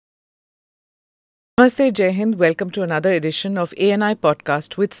Namaste, Jai Hind. Welcome to another edition of ANI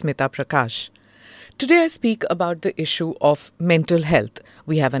Podcast with Smita Prakash. Today I speak about the issue of mental health.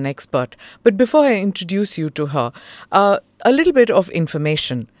 We have an expert. But before I introduce you to her, a little bit of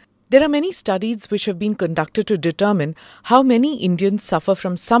information. There are many studies which have been conducted to determine how many Indians suffer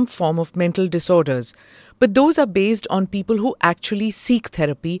from some form of mental disorders. But those are based on people who actually seek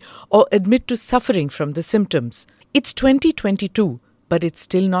therapy or admit to suffering from the symptoms. It's 2022, but it's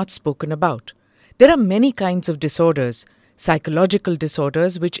still not spoken about. There are many kinds of disorders, psychological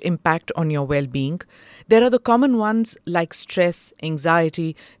disorders which impact on your well-being. There are the common ones like stress,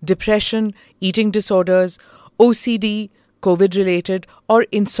 anxiety, depression, eating disorders, OCD, COVID-related or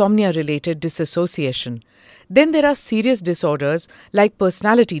insomnia-related disassociation. Then there are serious disorders like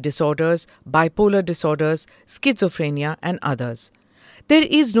personality disorders, bipolar disorders, schizophrenia and others. There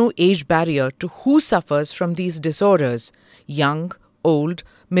is no age barrier to who suffers from these disorders, young, old,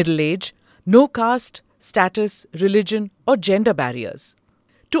 middle-aged, no caste, status, religion or gender barriers.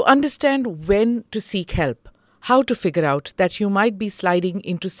 To understand when to seek help, how to figure out that you might be sliding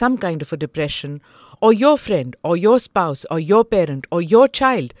into some kind of a depression, or your friend or your spouse or your parent or your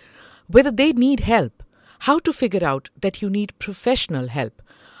child, whether they need help, how to figure out that you need professional help.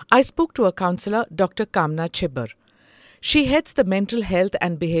 I spoke to a counsellor, Dr. Kamna Chhibber. She heads the Mental Health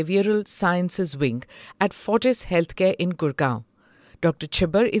and Behavioural Sciences Wing at Fortis Healthcare in Gurgaon. Dr.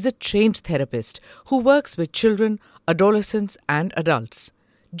 Chhibber is a trained therapist who works with children, adolescents and adults.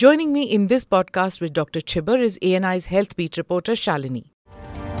 Joining me in this podcast with Dr. Chhibber is ANI's Health Beat reporter Shalini.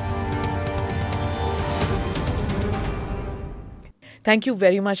 Thank you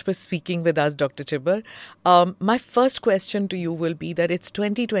very much for speaking with us, Dr. Chhibber. My first question to you will be that it's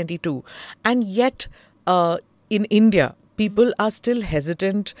 2022 and yet in India, people are still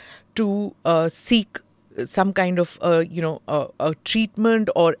hesitant to seek some kind of, a treatment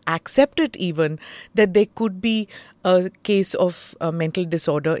or accept it even that there could be a case of mental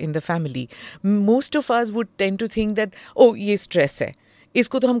disorder in the family. Most of us would tend to think that, oh, ये stress है.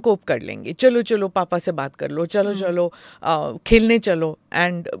 इसको तो हम कोप कर लेंगे. चलो चलो पापा से बात कर लो. चलो चलो खेलने चलो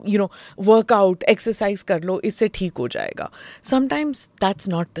and work out, exercise कर लो. इससे ठीक हो जाएगा. Sometimes that's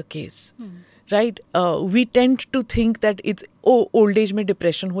not the case. Right? We tend to think that it's, old age में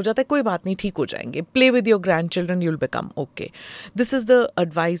depression हो जाता है, कोई बात नहीं, ठीक हो जाएंगे. Play with your grandchildren, you'll become okay. This is the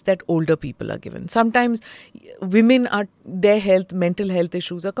advice that older people are given. Sometimes women their mental health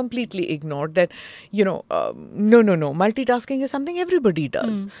issues are completely ignored. That, no, multitasking is something everybody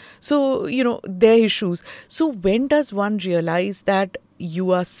does. So, their issues. So when does one realize that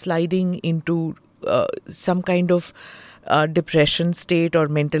you are sliding into some kind of depression state or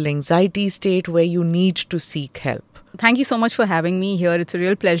mental anxiety state where you need to seek help? Thank you so much for having me here. It's a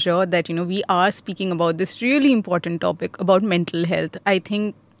real pleasure that, we are speaking about this really important topic about mental health. I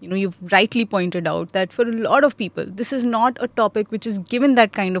think, you've rightly pointed out that for a lot of people, this is not a topic which is given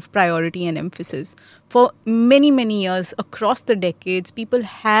that kind of priority and emphasis. For many, many years, across the decades, people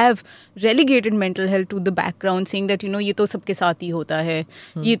have relegated mental health to the background, saying that, ये तो सबके साथ ही होता है,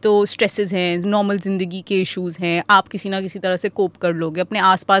 ये तो stresses हैं, normal जिंदगी के issues हैं, आप किसी ना किसी तरह से cope कर लोगे, अपने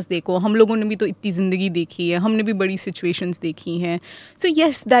आसपास देखो, हम लोगों ने भी तो इतनी जिंदगी देखी है, हमने भी बड़ी situations देखी हैं. So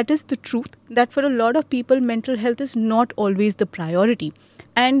yes, that is the truth, that for a lot of people, mental health is not always the priority.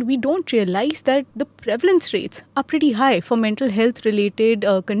 And we don't realize that the prevalence rates are pretty high for mental health related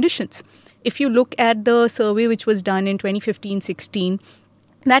conditions. If you look at the survey which was done in 2015-16,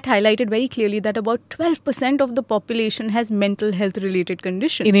 that highlighted very clearly that about 12% of the population has mental health related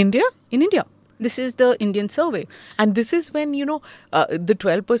conditions. In India? In India. This is the Indian survey. And this is when, the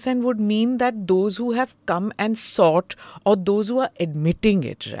 12% would mean that those who have come and sought or those who are admitting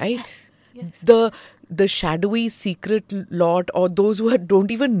it, right? Yes. The shadowy secret lot or those who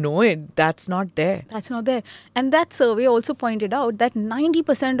don't even know it, that's not there. That's not there. And that survey also pointed out that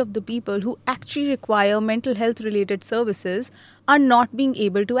 90% of the people who actually require mental health related services are not being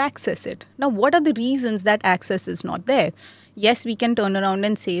able to access it. Now, what are the reasons that access is not there? Yes, we can turn around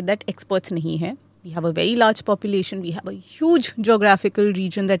and say that experts nahi hai. We have a very large population. We have a huge geographical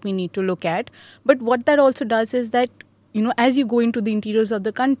region that we need to look at. But what that also does is that, as you go into the interiors of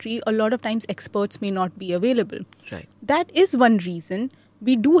the country, a lot of times experts may not be available. Right. That is one reason.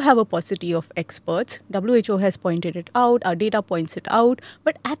 We do have a paucity of experts. WHO has pointed it out. Our data points it out.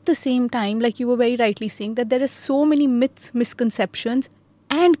 But at the same time, like you were very rightly saying, that there are so many myths, misconceptions,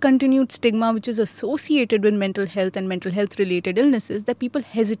 and continued stigma which is associated with mental health and mental health related illnesses that people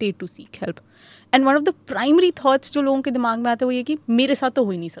hesitate to seek help. And one of the primary thoughts जो लोगों के दिमाग में आते हैं वो ये कि मेरे साथ तो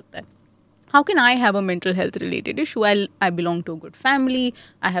हो ही नहीं सकता है. How can I have a mental health related issue? I belong to a good family.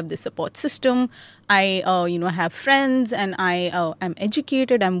 I have this support system. I have friends, and I am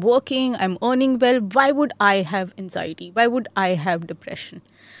educated. I'm working. I'm earning well. Why would I have anxiety? Why would I have depression?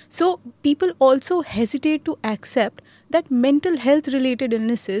 So people also hesitate to accept that mental health related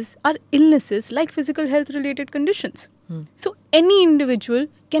illnesses are illnesses like physical health related conditions. So any individual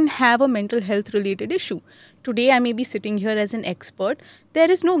can have a mental health related issue. Today I may be sitting here as an expert. There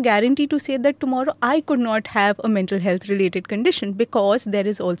is no guarantee to say that tomorrow I could not have a mental health related condition, because there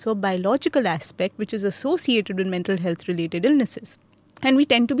is also a biological aspect which is associated with mental health related illnesses. And we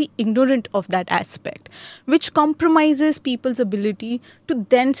tend to be ignorant of that aspect, which compromises people's ability to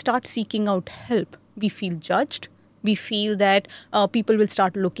then start seeking out help. We feel judged. We feel that people will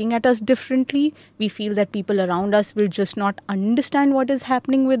start looking at us differently. We feel that people around us will just not understand what is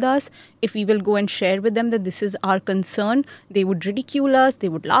happening with us. If we will go and share with them that this is our concern, they would ridicule us, they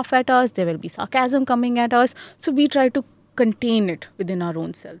would laugh at us, there will be sarcasm coming at us. So we try to contain it within our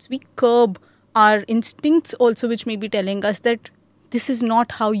own selves. We curb our instincts also, which may be telling us that this is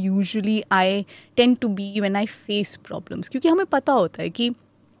not how usually I tend to be when I face problems. क्योंकि हमें पता होता है कि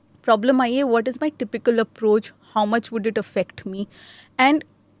problem आई है, what is my typical approach, how much would it affect me? And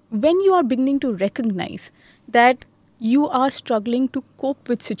when you are beginning to recognize that you are struggling to cope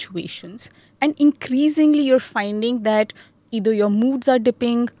with situations, and increasingly you're finding that either your moods are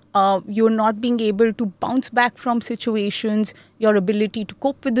dipping, you're not being able to bounce back from situations, your ability to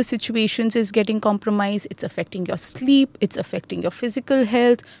cope with the situations is getting compromised, it's affecting your sleep, it's affecting your physical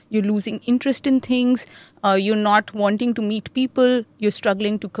health, you're losing interest in things, you're not wanting to meet people, you're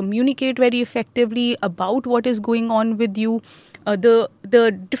struggling to communicate very effectively about what is going on with you.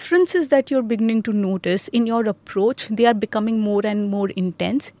 The differences that you're beginning to notice in your approach, they are becoming more and more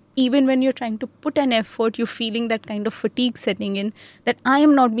intense. Even when you're trying to put an effort, you're feeling that kind of fatigue setting in, that I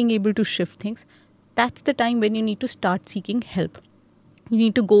am not being able to shift things. That's the time when you need to start seeking help. You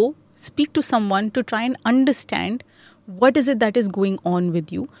need to go speak to someone to try and understand what is it that is going on with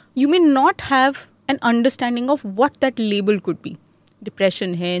you. You may not have an understanding of what that label could be.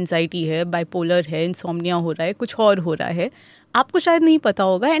 Depression है, anxiety है, bipolar है, insomnia हो रहा है, कुछ और हो रहा है, आपको शायद नहीं पता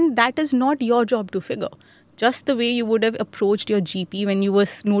होगा, and that is not your job to figure. Just the way you would have approached your GP when you were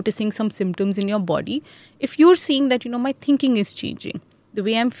noticing some symptoms in your body, if you're seeing that, my thinking is changing, the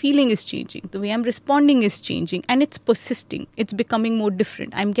way I'm feeling is changing, the way I'm responding is changing, and it's persisting, it's becoming more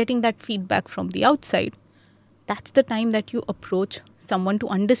different, I'm getting that feedback from the outside, that's the time that you approach someone to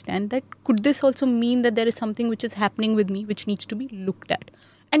understand that could this also mean that there is something which is happening with me which needs to be looked at.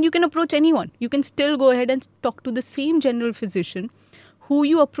 And you can approach anyone. You can still go ahead and talk to the same general physician who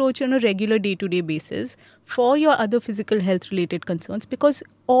you approach on a regular day-to-day basis for your other physical health-related concerns, because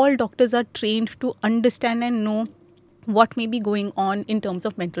all doctors are trained to understand and know what may be going on in terms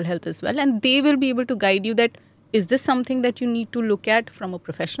of mental health as well. And they will be able to guide you that, is this something that you need to look at from a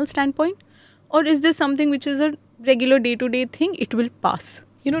professional standpoint? Or is this something which is a regular day-to-day thing? It will pass.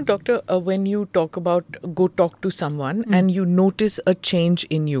 Doctor, when you talk about go talk to someone and you notice a change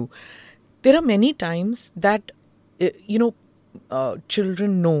in you, there are many times that,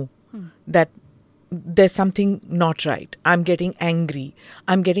 children know that there's something not right. I'm getting angry.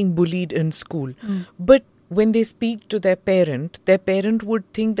 I'm getting bullied in school. But when they speak to their parent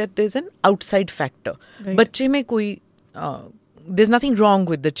would think that there's an outside factor. Right. Bachche mein koi, there's nothing wrong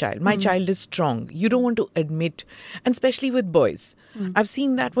with the child. My child is strong. You don't want to admit, and especially with boys. I've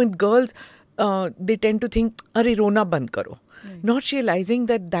seen that when girls, they tend to think, "Arey rona band karo." Right. Not realizing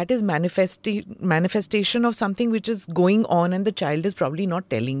that is manifestation of something which is going on, and the child is probably not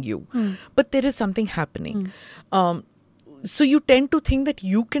telling you. But there is something happening. So you tend to think that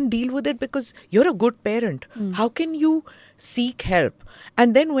you can deal with it because you're a good parent. How can you seek help?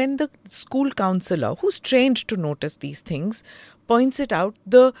 And then when the school counselor, who's trained to notice these things, points it out,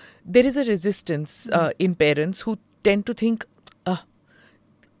 there is a resistance in parents who tend to think,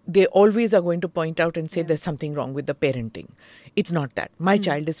 they always are going to point out and say there's something wrong with the parenting. It's not that. My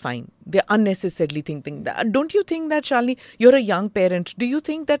child is fine. They're unnecessarily thinking that. Don't you think that, Shalini, you're a young parent, do you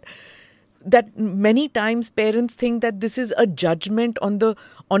think that many times parents think that this is a judgment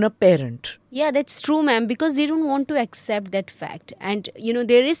on a parent? Yeah, that's true, ma'am, because they don't want to accept that fact. And,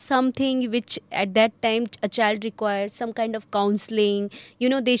 there is something which at that time a child requires some kind of counseling.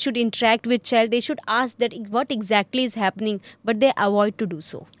 They should interact with child. They should ask that what exactly is happening, but they avoid to do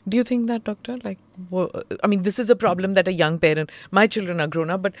so. Do you think that, doctor? This is a problem that a young parent, my children are grown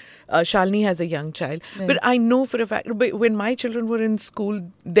up, but Shalini has a young child. Right. But I know for a fact, when my children were in school,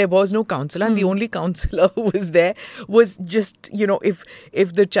 there was no counselor, and the only counselor who was there was just,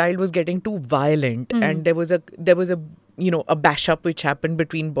 if the child was getting too violent and there was a a bash up which happened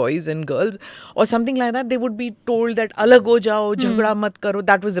between boys and girls or something like that, they would be told that alag ho jao, jhagda mat karo.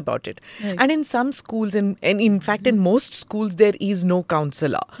 That was about it. Right. And in some schools, and in fact in most schools, there is no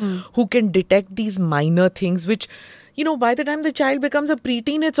counselor who can detect these minor things which, by the time the child becomes a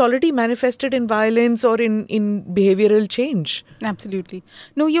preteen, it's already manifested in violence or in behavioral change. Absolutely.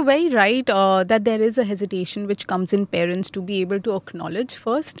 No, you're very right that there is a hesitation which comes in parents to be able to acknowledge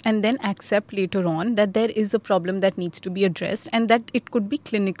first and then accept later on that there is a problem that needs to be addressed and that it could be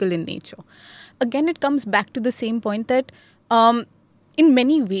clinical in nature. Again, it comes back to the same point that in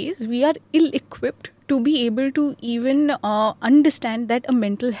many ways we are ill-equipped to be able to even understand that a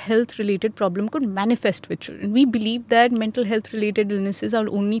mental health related problem could manifest with children. We believe that mental health related illnesses are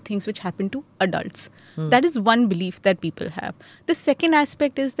only things which happen to adults. That is one belief that people have. The second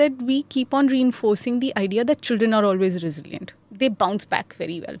aspect is that we keep on reinforcing the idea that children are always resilient. They bounce back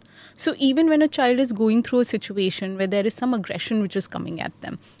very well. So even when a child is going through a situation where there is some aggression which is coming at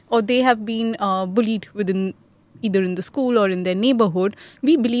them, or they have been bullied within either in the school or in their neighborhood,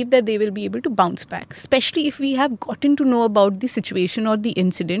 we believe that they will be able to bounce back. Especially if we have gotten to know about the situation or the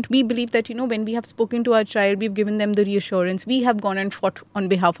incident, we believe that, when we have spoken to our child, we've given them the reassurance, we have gone and fought on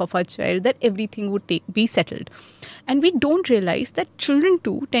behalf of our child, that everything would be settled. And we don't realize that children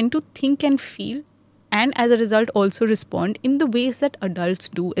too tend to think and feel and as a result also respond in the ways that adults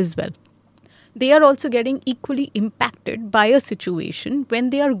do as well. They are also getting equally impacted by a situation when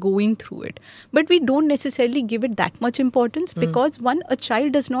they are going through it. But we don't necessarily give it that much importance because a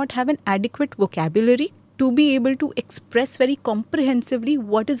child does not have an adequate vocabulary to be able to express very comprehensively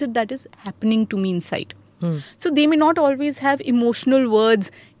what is it that is happening to me inside. So they may not always have emotional words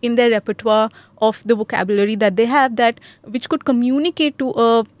in their repertoire of the vocabulary that they have which could communicate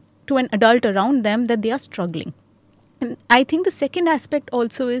to an adult around them that they are struggling. And I think the second aspect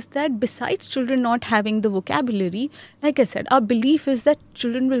also is that besides children not having the vocabulary, like I said, our belief is that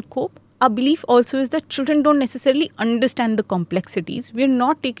children will cope. Our belief also is that children don't necessarily understand the complexities. We are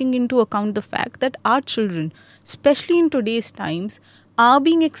not taking into account the fact that our children, especially in today's times, are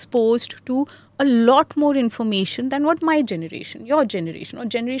being exposed to a lot more information than what my generation, your generation, or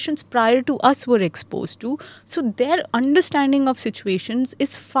generations prior to us were exposed to. So their understanding of situations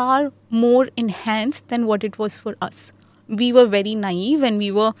is far more enhanced than what it was for us. We were very naive and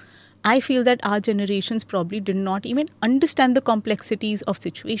I feel that our generations probably did not even understand the complexities of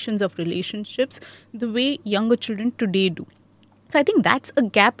situations, of relationships, the way younger children today do. So I think that's a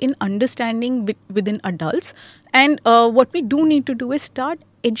gap in understanding within adults. And what we do need to do is start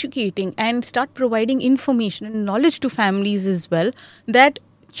educating and start providing information and knowledge to families as well that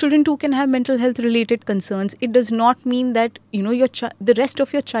children too can have mental health related concerns. It does not mean that the rest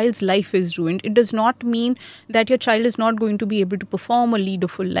of your child's life is ruined. It does not mean that your child is not going to be able to perform or lead a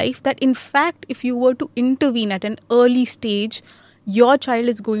full life. That in fact, if you were to intervene at an early stage, your child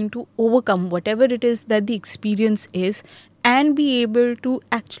is going to overcome whatever it is that the experience is and be able to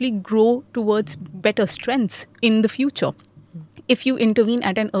actually grow towards better strengths in the future if you intervene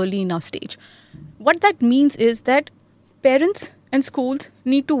at an early enough stage. What that means is that parents and schools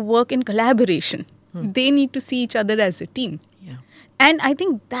need to work in collaboration. They need to see each other as a team. Yeah. And I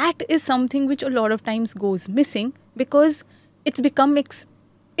think that is something which a lot of times goes missing because it's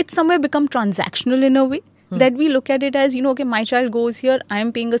somewhere become transactional in a way. That we look at it as, okay, my child goes here,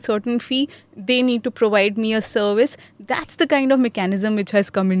 I'm paying a certain fee, they need to provide me a service. That's the kind of mechanism which has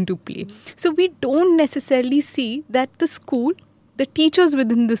come into play. So we don't necessarily see that the school, the teachers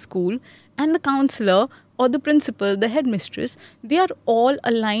within the school and the counselor or the principal, the headmistress, they are all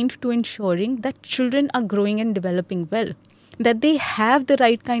aligned to ensuring that children are growing and developing well. That they have the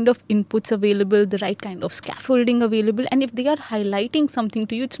right kind of inputs available, the right kind of scaffolding available. And if they are highlighting something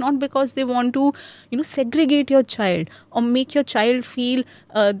to you, it's not because they want to, segregate your child or make your child feel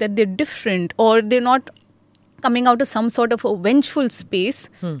that they're different or they're not coming out of some sort of a vengeful space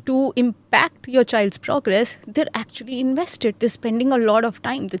to impact your child's progress. They're actually invested. They're spending a lot of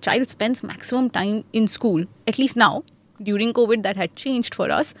time. The child spends maximum time in school, at least now. During COVID, that had changed for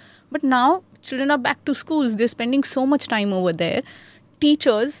us. But now, children are back to schools. They're spending so much time over there.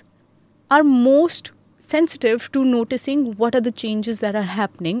 Teachers are most sensitive to noticing what are the changes that are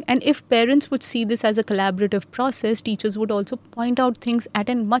happening. And if parents would see this as a collaborative process, teachers would also point out things at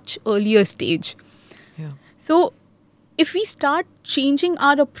a much earlier stage. Yeah. So if we start changing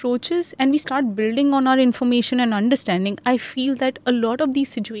our approaches and we start building on our information and understanding, I feel that a lot of these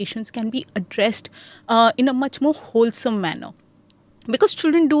situations can be addressed in a much more wholesome manner. Because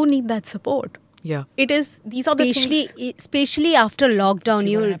children do need that support. Yeah. These are the things. Especially after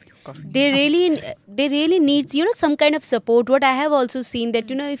lockdown, they really need, some kind of support. What I have also seen that,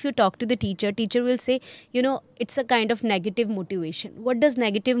 if you talk to the teacher will say, it's a kind of negative motivation. What does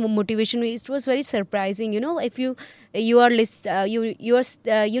negative motivation mean? It was very surprising. If you are you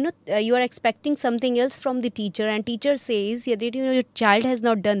are expecting something else from the teacher, and teacher says, yeah, that, your child has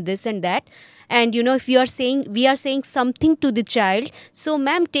not done this and that, and if we are saying something to the child, so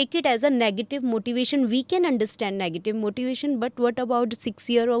ma'am, take it as a negative motivation. We can understand negative motivation, but what about a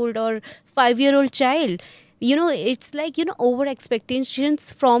 6-year-old or 5-year-old child? It's like, over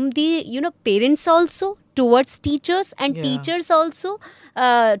expectations from the, parents also towards teachers, and teachers also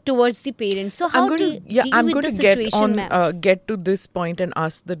towards the parents. So how to deal with the situation, ma'am? Get to this point and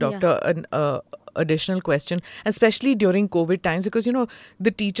ask the doctor an additional question, especially during COVID times, because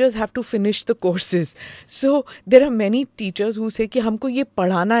the teachers have to finish the courses. So there are many teachers who say कि हमको ये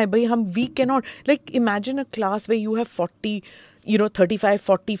पढ़ाना है भाई, we cannot, like, imagine a class where you have 40, 35,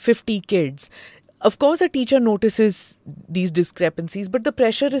 40, 50 kids. Of course, a teacher notices these discrepancies, but the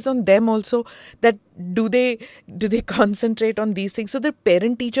pressure is on them also, that do they concentrate on these things? So the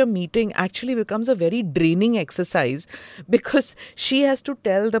parent-teacher meeting actually becomes a very draining exercise, because she has to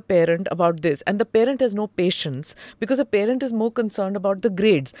tell the parent about this, and the parent has no patience, because a parent is more concerned about the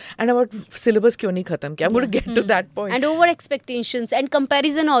grades and about syllabus kyun nahi khatam kiya. I'm going to get to that point. And over expectations and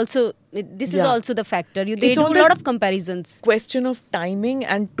comparison also. This is also the factor. They do a lot of comparisons. Question of timing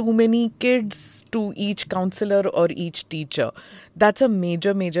and too many kids to each counselor or each teacher. That's a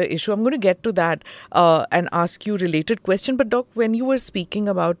major issue. I'm going to get to that and ask you related question. But Doc, when you were speaking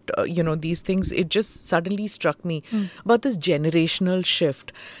about these things, it just suddenly struck me about this generational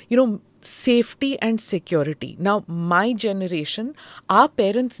shift. Safety and security. Now, my generation, our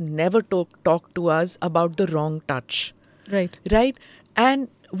parents never talked to us about the wrong touch. Right? And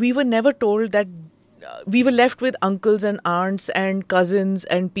we were never told that. We were left with uncles and aunts and cousins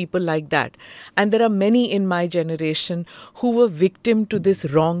and people like that. And there are many in my generation who were victim to this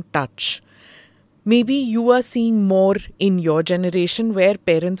wrong touch. Maybe you are seeing more in your generation where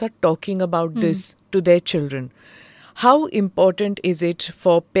parents are talking about this to their children. How important is it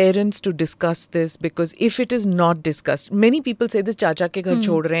for parents to discuss this? Because if it is not discussed, many people say this, चाचा के घर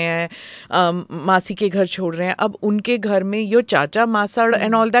छोड़ रहे हैं, मासी के घर छोड़ रहे हैं. अब उनके घर में your चाचा, मासाड़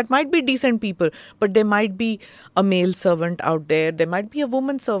and all that might be decent people, but there might be a male servant out there. There might be a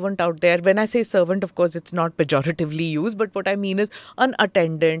woman servant out there. When I say servant, of course, it's not pejoratively used, but what I mean is an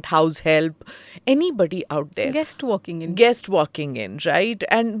attendant, house help, anybody out there. Guest walking in, right?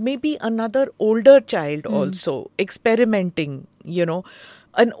 And maybe another older child also experimenting,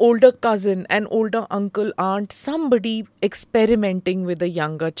 an older cousin, an older uncle, aunt, somebody experimenting with a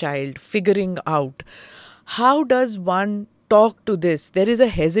younger child, figuring out. How does one talk to this? There is a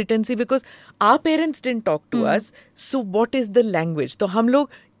hesitancy because our parents didn't talk to us. So what is the language? So हम लोग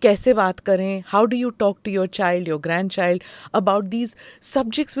कैसे बात करें? How do you talk to your child, your grandchild about these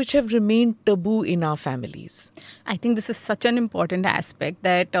subjects which have remained taboo in our families? I think this is such an important aspect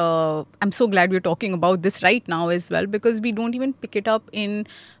that I'm so glad we're talking about this right now as well, because we don't even pick it up in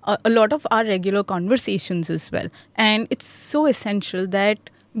a lot of our regular conversations as well. And it's so essential that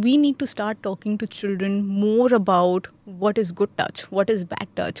we need to start talking to children more about what is good touch, what is bad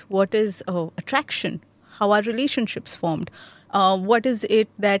touch, what is attraction, how are relationships formed. What is it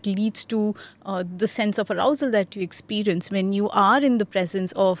that leads to the sense of arousal that you experience when you are in the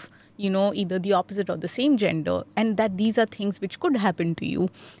presence of, either the opposite or the same gender, and that these are things which could happen to you.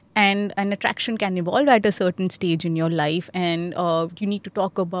 And an attraction can evolve at a certain stage in your life, and you need to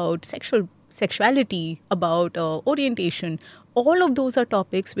talk about sexuality, about orientation. All of those are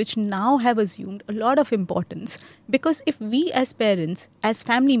topics which now have assumed a lot of importance, because if we as parents, as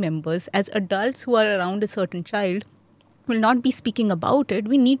family members, as adults who are around a certain child will not be speaking about it,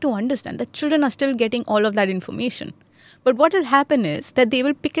 we need to understand that children are still getting all of that information. But what will happen is that they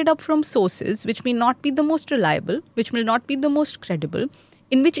will pick it up from sources which may not be the most reliable, which will not be the most credible,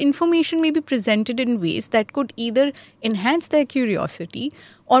 in which information may be presented in ways that could either enhance their curiosity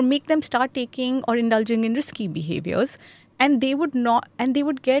or make them start taking or indulging in risky behaviors. And they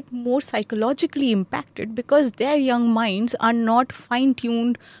would get more psychologically impacted because their young minds are not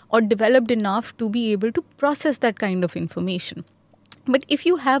fine-tuned or developed enough to be able to process that kind of information. But if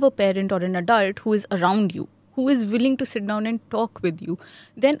you have a parent or an adult who is around you, who is willing to sit down and talk with you,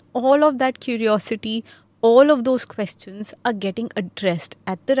 then all of that curiosity, all of those questions are getting addressed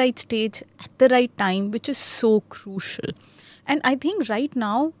at the right stage, at the right time, which is so crucial. And I think right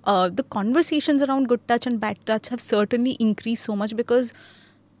now, the conversations around good touch and bad touch have certainly increased so much because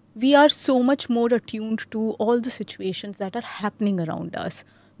we are so much more attuned to all the situations that are happening around us.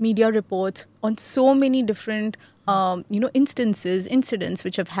 media reports on so many different incidents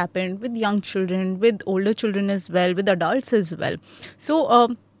which have happened with young children, with older children as well, with adults as well. So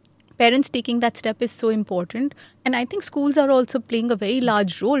parents taking that step is so important. And I think schools are also playing a very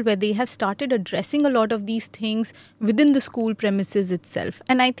large role where they have started addressing a lot of these things within the school premises itself.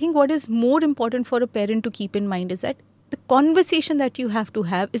 And I think what is more important for a parent to keep in mind is that the conversation that you have to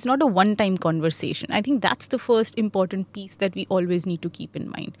have is not a one-time conversation. I think that's the first important piece that we always need to keep in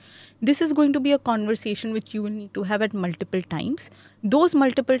mind. This is going to be a conversation which you will need to have at multiple times. Those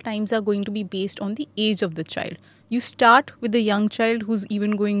multiple times are going to be based on the age of the child. You start with a young child who's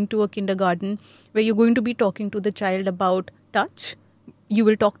even going to a kindergarten, where you're going to be talking to the child about touch. You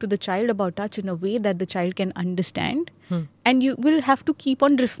will talk to the child about touch in a way that the child can understand. And you will have to keep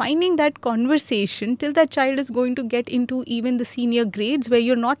on refining that conversation till that child is going to get into even the senior grades, where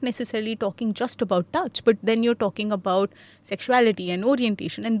you're not necessarily talking just about touch, but then you're talking about sexuality and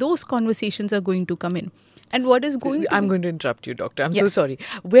orientation, and those conversations are going to come in. And what is going to I'm going to interrupt you, doctor. I'm so sorry.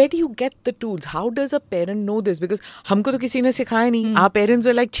 Where do you get the tools? How does a parent know this? Because हमको तो किसी ने सिखाया नहीं. Our parents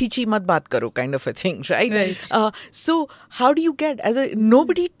were like, "छी मत बात करो," kind of a thing, right? Right. So how do you get,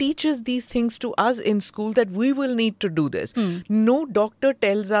 nobody teaches these things to us in school that we will need to do this. No doctor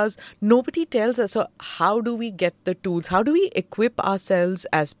tells us, nobody tells us. So how do we get the tools? How do we equip ourselves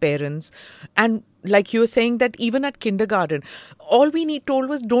as parents? And like you were saying that even at kindergarten, all we need told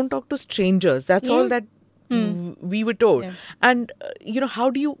was don't talk to strangers. That's all that we were told. And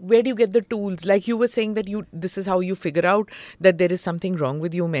where do you get the tools? Like you were saying that this is how you figure out that there is something wrong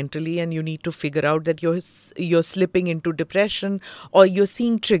with you mentally, and you need to figure out that you're slipping into depression or you're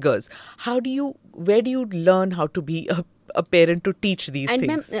seeing triggers. Where do you learn how to be a parent to teach these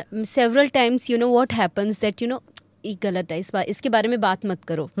things? And ma'am, several times, what happens that, ये गलत है, इसके बारे में बात मत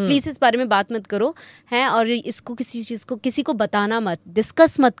करो, please इस बारे में बात मत करो हैं, और इसको किसी को बताना मत,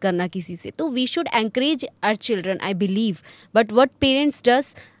 डिस्कस मत करना किसी से. तो we should encourage our children, I believe. But what parents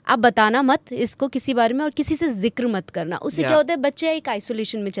डस, आप बताना मत इसको किसी बारे में, और किसी से जिक्र मत करना. उससे क्या होता है, बच्चा एक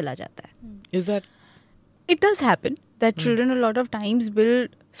आइसोलेशन में चला जाता है. Is that? It does happen that children a lot of times will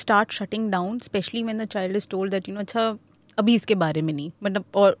start shutting down, especially when the child is told that, अच्छा अभी इसके बारे में नहीं, मतलब,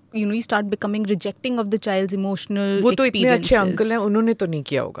 और you start becoming rejecting of the child's emotional experiences. वो तो इतने अच्छे अंकल हैं, उन्होंने तो नहीं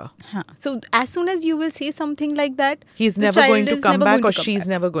किया होगा. हाँ. So as soon as you will say something like that, he's never going to come back, or she's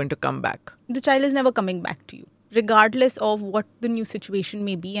never going to come back. The child is never coming back to you. Regardless of what the new situation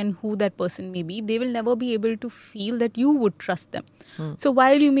may be and who that person may be, they will never be able to feel that you would trust them. So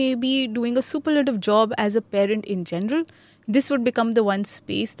while you may be doing a superlative job as a parent in general, this would become the one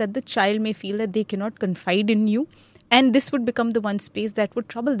space that the child may feel that they cannot confide in you. And this would become the one space that would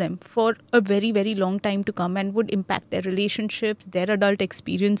trouble them for a very, very long time to come, and would impact their relationships, their adult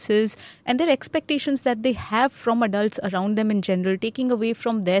experiences, and their expectations that they have from adults around them in general, taking away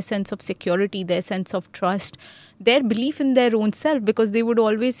from their sense of security, their sense of trust, their belief in their own self, because they would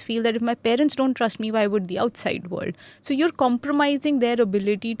always feel that if my parents don't trust me, why would the outside world? So you're compromising their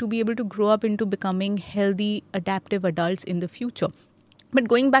ability to be able to grow up into becoming healthy, adaptive adults in the future. But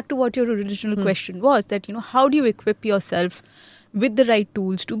going back to what your original question was, that, how do you equip yourself with the right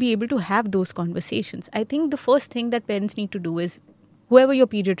tools to be able to have those conversations? I think the first thing that parents need to do is, whoever your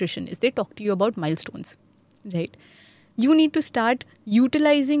pediatrician is, they talk to you about milestones, right? You need to start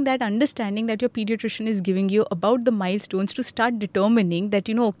utilizing that understanding that your pediatrician is giving you about the milestones to start determining that,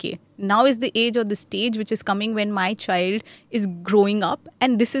 okay, now is the age or the stage which is coming when my child is growing up,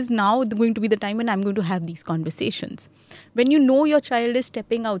 and this is now going to be the time when I'm going to have these conversations. When you know your child is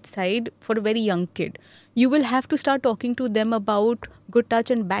stepping outside for a very young kid, you will have to start talking to them about good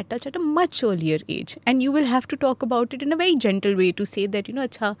touch and bad touch at a much earlier age. And you will have to talk about it in a very gentle way to say that,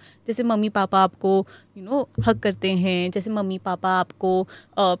 अच्छा, जैसे mummy papa आपको, हग करते हैं, जैसे mummy papa आपको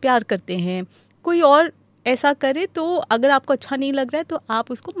प्यार करते हैं, कोई और ऐसा करे तो अगर आपको अच्छा नहीं लग रहा है तो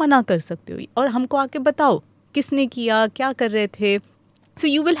आप उसको मना कर सकते हो, और हमको आके बताओ किसने किया, क्या कर रहे थे. So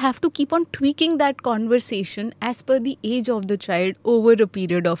you will have to keep on tweaking that conversation as per the age of the child over a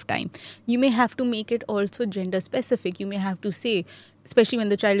period of time. You may have to make it also gender specific. You may have to say, especially when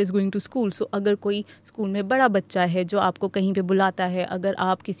the child is going to school. So अगर कोई school में बड़ा बच्चा है जो आपको कहीं पे बुलाता है, अगर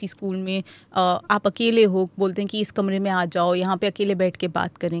आप किसी स्कूल में आप अकेले हो, बोलते हैं कि इस कमरे में आ जाओ, यहाँ पे अकेले बैठ के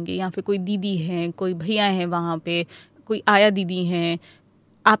बात करेंगे, यहाँ पे कोई दीदी हैं, कोई भैया हैं, वहाँ पे कोई आया दीदी हैं,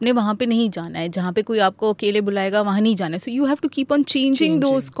 आपने वहाँ पे नहीं जाना है, जहाँ पे कोई आपको अकेले बुलाएगा वहाँ नहीं जाना है. So you have to keep on changing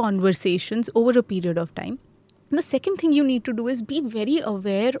those conversations over a period of time. And the second thing you need to do is be very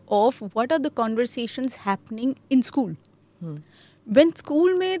aware of what are the conversations happening in school. When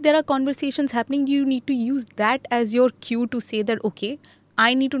school में there are conversations happening, you need to use that as your cue to say that, okay,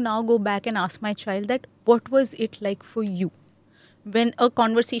 I need to now go back and ask my child that what was it like for you? when a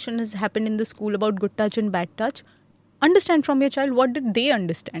conversation has happened in the school about good touch and bad touch, understand from your child, what did they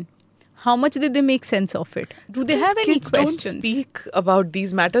understand? How much did they make sense of it? Do they have any kids questions? don't speak about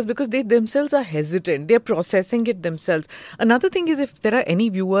these matters because they themselves are hesitant. They're processing it themselves. Another thing is, if there are any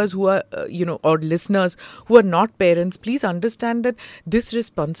viewers who are, or listeners who are not parents, please understand that this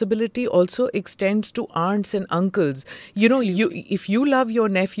responsibility also extends to aunts and uncles. If you love your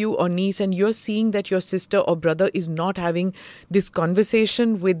nephew or niece and you're seeing that your sister or brother is not having this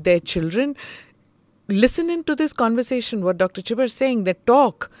conversation with their children, listen into this conversation, what Dr. Chhibber is saying, that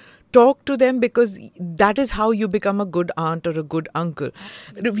talk to them, because that is how you become a good aunt or a good uncle.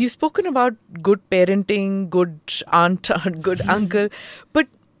 Absolutely. We've spoken about good parenting, good aunt, good uncle, but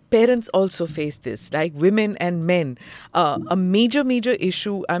parents also face this, like women and men. A major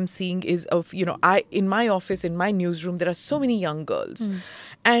issue I'm seeing is of, in my office, in my newsroom, there are so many young girls.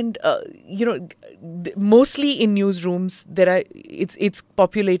 And, mostly in newsrooms, it's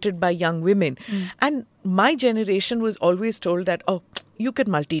populated by young women. And my generation was always told that, you can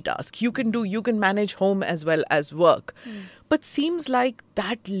multitask, you can manage home as well as work. But seems like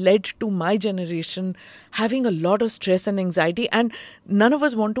that led to my generation having a lot of stress and anxiety, and none of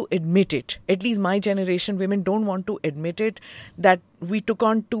us want to admit it. At least my generation, women don't want to admit it, that we took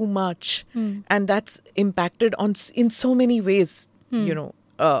on too much. And that's impacted in so many ways,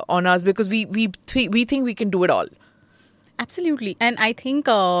 on us, because we think we can do it all. Absolutely. And I think,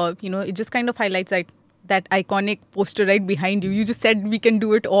 it just kind of highlights that iconic poster right behind you. You just said we can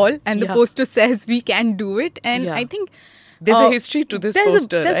do it all, and the poster says we can do it. And I think there's a history to this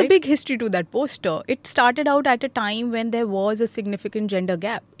poster. There's a big history to that poster. It started out at a time when there was a significant gender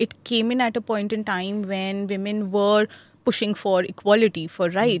gap. It came in at a point in time when women were pushing for equality, for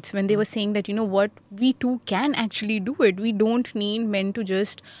rights, when they were saying that, we too can actually do it. We don't need men to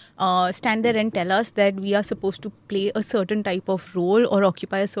just stand there and tell us that we are supposed to play a certain type of role or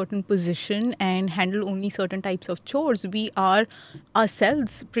occupy a certain position and handle only certain types of chores. We are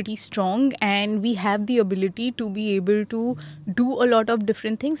ourselves pretty strong, and we have the ability to be able to do a lot of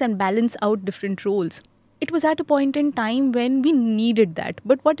different things and balance out different roles. It was at a point in time when we needed that.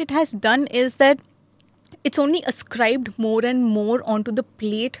 But what it has done is that it's only ascribed more and more onto the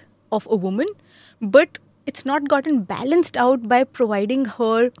plate of a woman, but it's not gotten balanced out by providing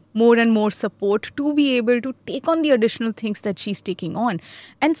her more and more support to be able to take on the additional things that she's taking on.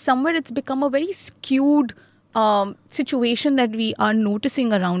 And somewhere it's become a very skewed situation that we are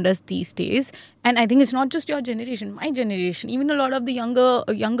noticing around us these days. And I think it's not just your generation, my generation, even a lot of the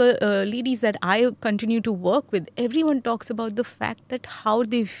younger ladies that I continue to work with. Everyone talks about the fact that how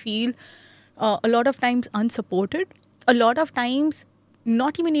they feel a lot of times unsupported, a lot of times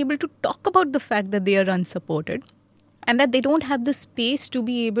not even able to talk about the fact that they are unsupported, and that they don't have the space to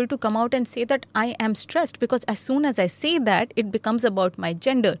be able to come out and say that I am stressed, because as soon as I say that, it becomes about my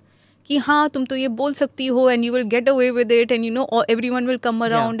gender. Ki haan, tum to ye bol sakti ho, and you will get away with it, and or everyone will come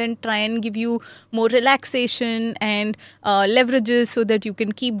around and try and give you more relaxation and leverages so that you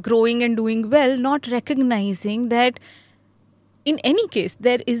can keep growing and doing well, not recognizing that in any case,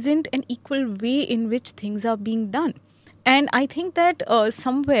 there isn't an equal way in which things are being done. And I think that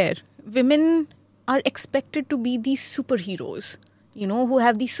somewhere women are expected to be these superheroes, who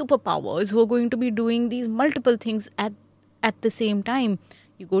have these superpowers, who are going to be doing these multiple things at the same time.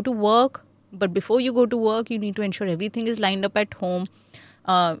 You go to work, but before you go to work, you need to ensure everything is lined up at home.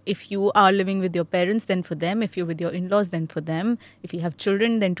 If you are living with your parents, then for them. If you're with your in-laws, then for them. If you have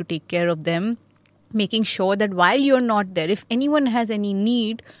children, then to take care of them. Making sure that while you're not there, if anyone has any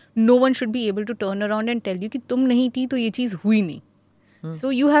need, no one should be able to turn around and tell you कि तुम नहीं थी तो ये चीज़ हुई नहीं. So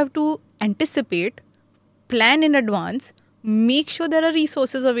you have to anticipate, plan in advance, make sure there are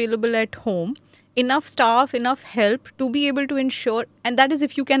resources available at home, enough staff, enough help to be able to ensure, and that is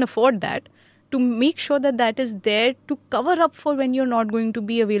if you can afford that, to make sure that that is there to cover up for when you're not going to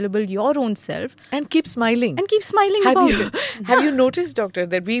be available your own self. And keep smiling. It. Have you noticed, doctor,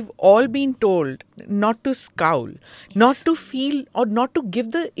 that we've all been told not to scowl, not to feel, or not to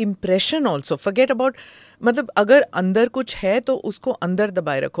give the impression also. Forget about, मतलब अगर अंदर कुछ है तो उसको अंदर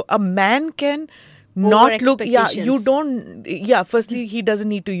दबाए रखो. A man can not look, firstly, he doesn't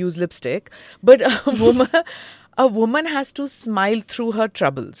need to use lipstick, but a woman has to smile through her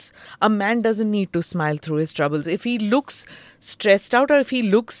troubles. A man doesn't need to smile through his troubles. If he looks stressed out, or if he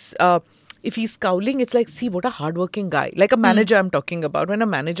looks, if he's scowling, it's like, see, what a hardworking guy. Like a manager I'm talking about. When a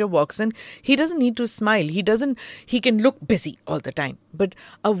manager walks in, he doesn't need to smile. He can look busy all the time. But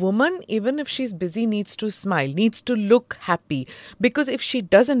a woman, even if she's busy, needs to smile, needs to look happy. Because if she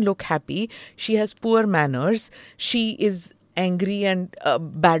doesn't look happy, she has poor manners. She is angry and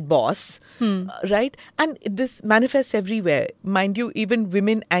bad boss, right? And this manifests everywhere. Mind you, even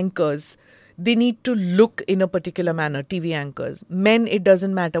women anchors, they need to look in a particular manner, TV anchors. Men, it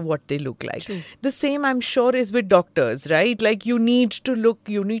doesn't matter what they look like. True. The same, I'm sure, is with doctors, right? Like you need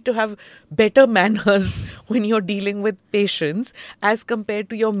to have better manners when you're dealing with patients as compared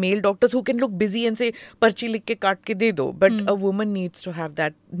to your male doctors who can look busy and say, "Parchi likh ke kaat ke de do." But a woman needs to have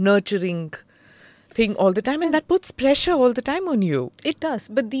that nurturing thing all the time, and that puts pressure all the time on you. It does,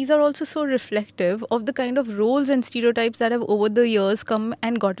 but these are also so reflective of the kind of roles and stereotypes that have over the years come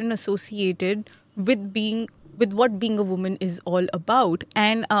and gotten associated with what being a woman is all about.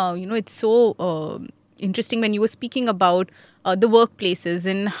 And it's so interesting when you were speaking about the workplaces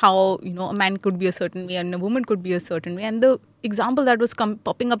and how a man could be a certain way and a woman could be a certain way. And the example that was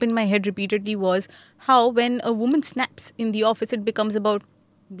popping up in my head repeatedly was how when a woman snaps in the office, it becomes about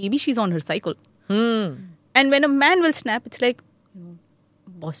maybe she's on her cycle. And when a man will snap, it's like,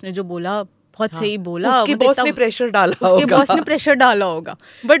 boss ने जो बोला बहुत सही बोला, उसके boss ने pressure डाला होगा, उसके बॉस ने प्रेशर डाला होगा,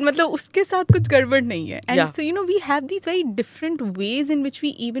 बट मतलब उसके साथ कुछ गड़बड़ नहीं है. And so we have these very different ways in which we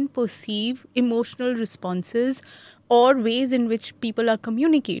even perceive emotional responses or ways in which people are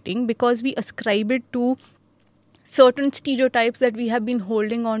communicating, because we ascribe it to certain stereotypes that we have been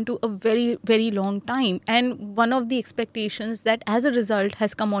holding on to a very, very long time. And one of the expectations that as a result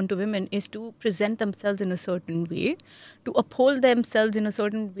has come on to women is to present themselves in a certain way, to uphold themselves in a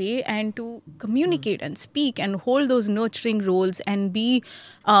certain way, and to communicate and speak and hold those nurturing roles and be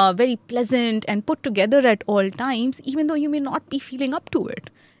very pleasant and put together at all times, even though you may not be feeling up to it.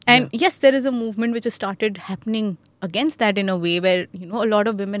 And yes, there is a movement which has started happening against that in a way where, a lot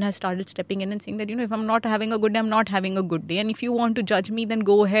of women have started stepping in and saying that, if I'm not having a good day, I'm not having a good day. And if you want to judge me, then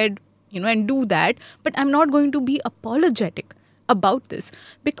go ahead, and do that. But I'm not going to be apologetic about this,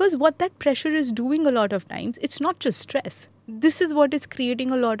 because what that pressure is doing a lot of times, it's not just stress. This is what is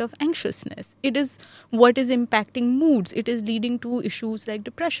creating a lot of anxiousness. It is what is impacting moods. It is leading to issues like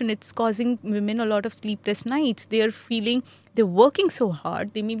depression. It's causing women a lot of sleepless nights. They are feeling they're working so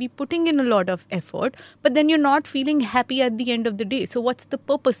hard. They may be putting in a lot of effort, but then you're not feeling happy at the end of the day. So what's the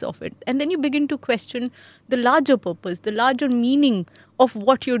purpose of it? And then you begin to question the larger purpose, the larger meaning of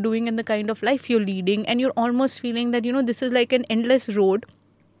what you're doing and the kind of life you're leading. And you're almost feeling that, this is like an endless road,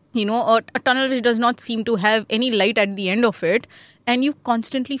 a tunnel which does not seem to have any light at the end of it. And you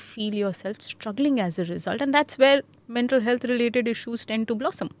constantly feel yourself struggling as a result. And that's where mental health related issues tend to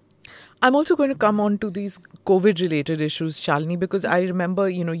blossom. I'm also going to come on to these COVID-related issues, Shalini, because I remember,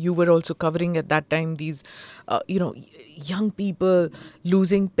 you were also covering at that time these, young people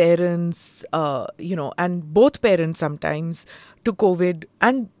losing parents, and both parents sometimes to COVID,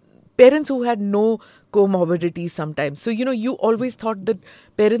 and parents who had no comorbidities sometimes. So, you always thought that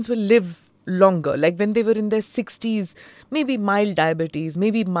parents will live longer, like when they were in their 60s, maybe mild diabetes,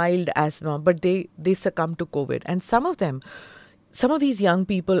 maybe mild asthma, but they succumbed to COVID. And some of these young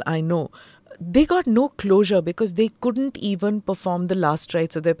people I know, they got no closure because they couldn't even perform the last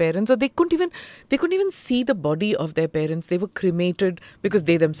rites of their parents, or they couldn't even see the body of their parents. They were cremated because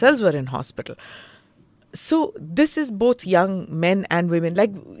they themselves were in hospital. So this is both young men and women.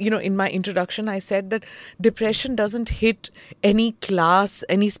 Like, in my introduction, I said that depression doesn't hit any class,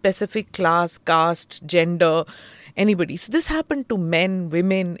 any specific class, caste, gender, anybody. So this happened to men,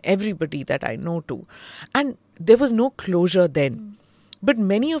 women, everybody that I know too. And there was no closure then. But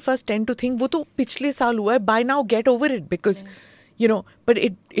many of us tend to think, wo to pichle saal hua hai, by now get over it, because, but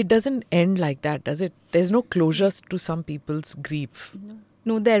it doesn't end like that, does it? There's no closure to some people's grief.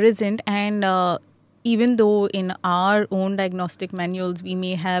 No, there isn't. And even though in our own diagnostic manuals, we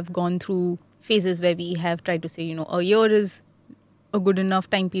may have gone through phases where we have tried to say, a year is a good enough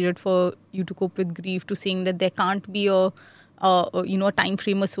time period for you to cope with grief, to saying that there can't be a time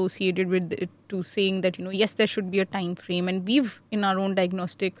frame associated with it, to saying that, yes, there should be a time frame. And we've, in our own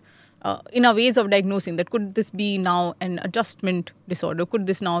diagnostic, in our ways of diagnosing that, could this be now an adjustment disorder? Could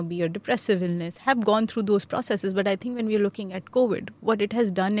this now be a depressive illness? Have gone through those processes. But I think when we're looking at COVID, what it has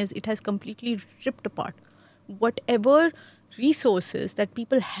done is it has completely ripped apart whatever resources that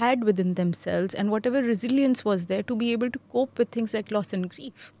people had within themselves and whatever resilience was there to be able to cope with things like loss and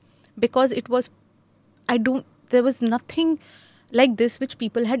grief. Because there was nothing like this which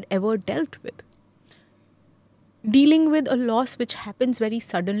people had ever dealt with. Dealing with a loss which happens very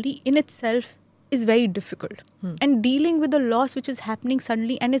suddenly in itself is very difficult. And dealing with a loss which is happening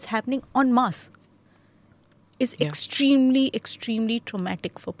suddenly and is happening en masse is extremely, extremely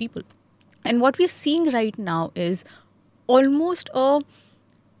traumatic for people. And what we're seeing right now is almost a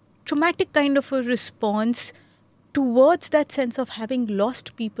traumatic kind of a response towards that sense of having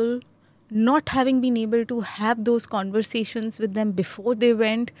lost people not having been able to have those conversations with them before they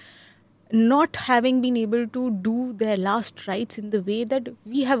went, not having been able to do their last rites in the way that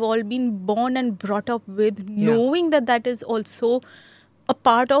we have all been born and brought up with, knowing that that is also a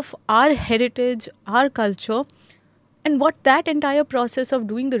part of our heritage, our culture. And what that entire process of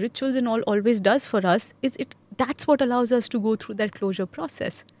doing the rituals and all always does for us is that's what allows us to go through that closure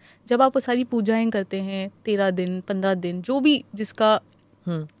process. जब आप वो सारी पूजाएं करते हैं 13 दिन 15 दिन जो भी जिसका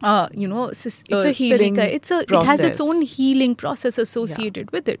it's a healing process. It has its own healing process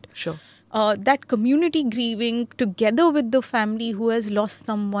associated with it. Sure. That community grieving together with the family who has lost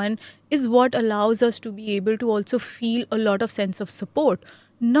someone is what allows us to be able to also feel a lot of sense of support.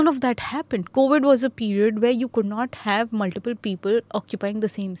 None of that happened. COVID was a period where you could not have multiple people occupying the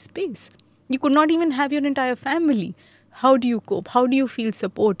same space. You could not even have your entire family. How do you cope? How do you feel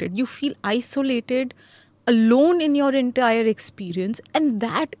supported? You feel isolated, alone in your entire experience. And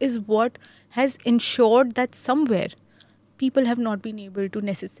that is what has ensured that somewhere people have not been able to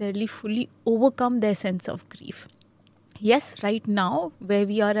necessarily fully overcome their sense of grief. Yes, right now, where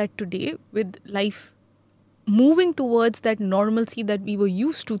we are at today, with life moving towards that normalcy that we were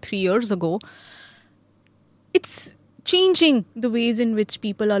used to 3 years ago, it's changing the ways in which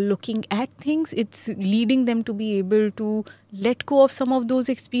people are looking at things. It's leading them to be able to let go of some of those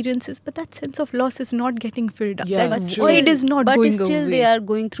experiences, but that sense of loss is not getting filled up. Yeah, that void is not going away. But still they are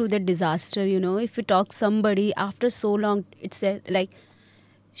going through that disaster, If you talk somebody after so long, it's like,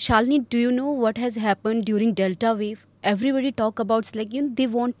 Shalini, do you know what has happened during Delta wave? Everybody talk about, it's like, they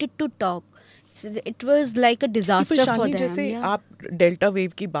wanted to talk. It was like a disaster for them. जैसे आप delta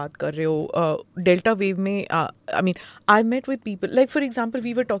wave की बात कर रहे हो, delta wave में I met with people, like for example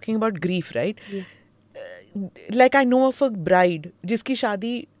we were talking about grief, right? Like I know of a bride जिसकी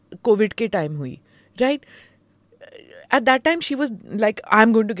शादी कोविड के टाइम हुई, right? At that time she was like,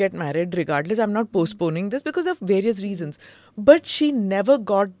 I'm going to get married regardless, I'm not postponing this because of various reasons, but she never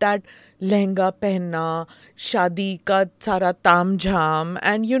got that lehenga pehna, shadi ka sara tam jham,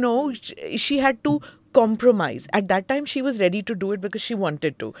 and she had to compromise. At that time she was ready to do it because she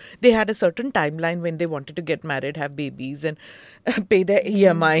wanted to. They had a certain timeline when they wanted to get married, have babies and pay their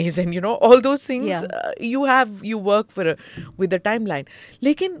EMIs and all those things. You work with a timeline.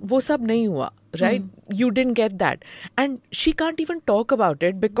 Lekin wo sab nahi hua, right? You didn't get that, and she can't even talk about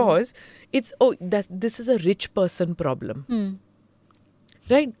it because it's this is a rich person problem.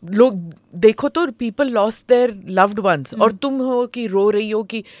 Right? लोग देखो तो people lost their loved ones और तुम हो कि रो रही हो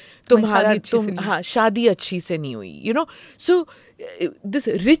कि तुम्हारा शादी अच्छी से नहीं हुई, so this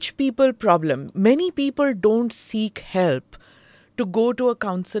rich people problem. Many people don't seek help to go to a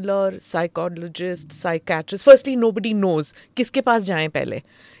counselor, psychologist, psychiatrist. Firstly, nobody knows किसके पास जाएं पहले.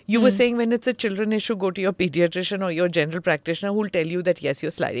 You were saying when it's a children issue, go to your pediatrician or your general practitioner who will tell you that yes,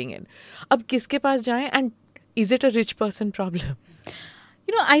 you're sliding in. अब किसके पास जाएं, and is it a rich person problem?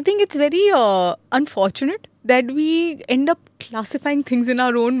 I think it's very unfortunate that we end up classifying things in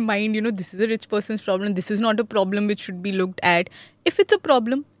our own mind. This is a rich person's problem. This is not a problem which should be looked at. If it's a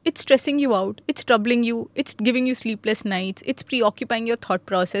problem, it's stressing you out. It's troubling you. It's giving you sleepless nights. It's preoccupying your thought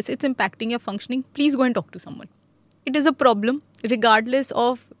process. It's impacting your functioning. Please go and talk to someone. It is a problem regardless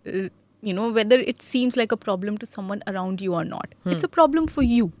of, whether it seems like a problem to someone around you or not. It's a problem for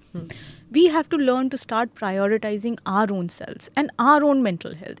you. We have to learn to start prioritizing our own selves and our own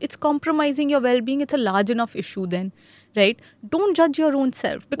mental health. It's compromising your well-being. It's a large enough issue then, right? Don't judge your own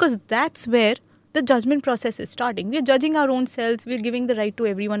self, because that's where the judgment process is starting. We're judging our own selves. We're giving the right to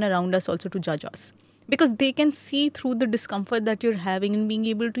everyone around us also to judge us, because they can see through the discomfort that you're having and being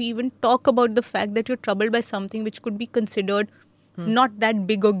able to even talk about the fact that you're troubled by something which could be considered not that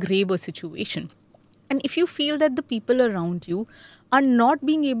big or grave a situation. And if you feel that the people around you are not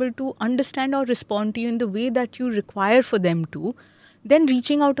being able to understand or respond to you in the way that you require for them to, then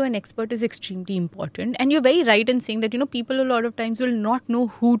reaching out to an expert is extremely important. And you're very right in saying that, people a lot of times will not know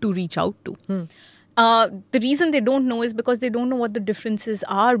who to reach out to. The reason they don't know is because they don't know what the differences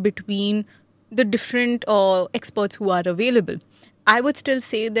are between the different experts who are available. I would still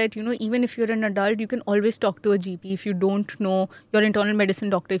say that, even if you're an adult, you can always talk to a GP if you don't know your internal medicine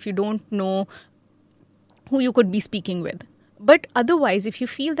doctor, if you don't know who you could be speaking with. But otherwise, if you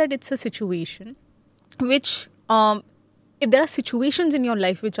feel that it's a situation which, if there are situations in your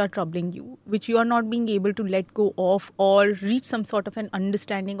life which are troubling you, which you are not being able to let go of or reach some sort of an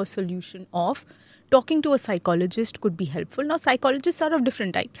understanding or solution of, talking to a psychologist could be helpful. Now, psychologists are of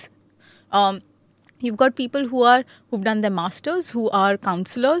different types. You've got people who've done their masters, who are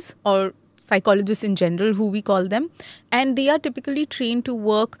counselors or psychologists in general, who we call them, and they are typically trained to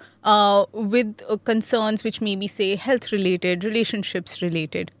work with concerns which may be, say, health related, relationships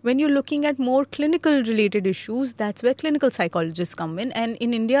related. When you're looking at more clinical related issues, that's where clinical psychologists come in. And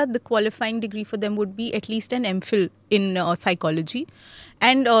in India, the qualifying degree for them would be at least an MPhil in psychology.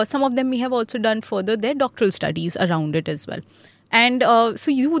 And some of them may have also done further their doctoral studies around it as well. And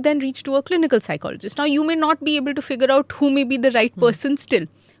so you then reach to a clinical psychologist. Now, you may not be able to figure out who may be the right person still.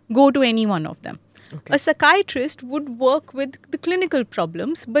 Go to any one of them. Okay. A psychiatrist would work with the clinical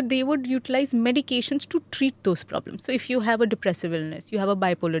problems, but they would utilize medications to treat those problems. So if you have a depressive illness, you have a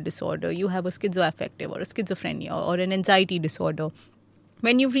bipolar disorder, you have a schizoaffective or a schizophrenia or an anxiety disorder,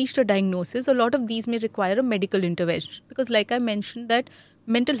 when you've reached a diagnosis, a lot of these may require a medical intervention. Because like I mentioned, that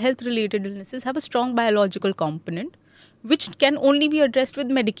mental health related illnesses have a strong biological component, which can only be addressed with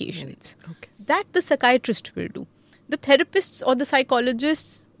medications. Okay. That the psychiatrist will do. The therapists or the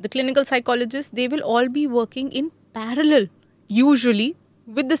psychologists, the clinical psychologists, they will all be working in parallel, usually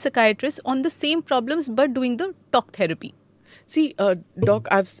with the psychiatrist on the same problems, but doing the talk therapy. See, Doc,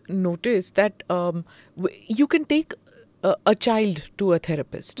 I've noticed that you can take a child to a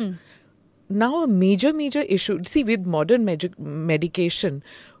therapist. Now, a major issue, see, with modern medication,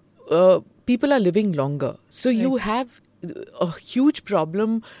 people are living longer. So you have a huge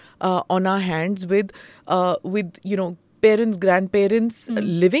problem on our hands with parents, grandparents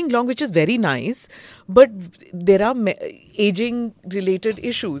living long, which is very nice, but there are aging related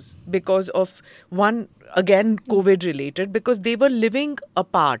issues because of one, again, COVID related, because they were living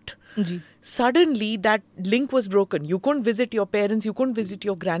apart. Suddenly that link was broken. You couldn't visit your parents, you couldn't visit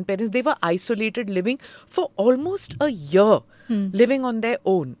your grandparents. They were isolated, living for almost a year, living on their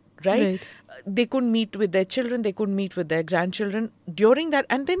own. Right? They couldn't meet with their children, they couldn't meet with their grandchildren during that.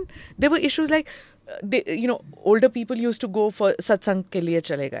 And then there were issues like, older people used to go for satsang ke liye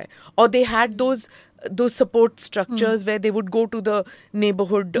chale gaye. Or they had those support structures where they would go to the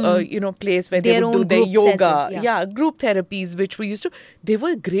neighborhood, place where they would do their yoga. Group therapies, which we used to. They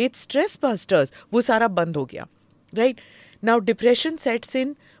were great stress busters. Wo sara band ho gaya. Right? Now depression sets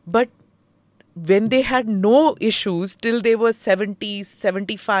in, but when they had no issues till they were 70,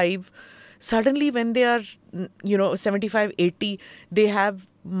 75, suddenly when they are, 75, 80, they have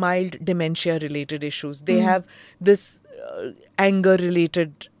mild dementia related issues. They have this anger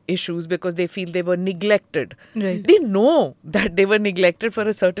related issues because they feel they were neglected. Right. They know that they were neglected for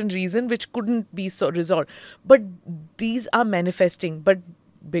a certain reason which couldn't be so resolved. But these are manifesting. But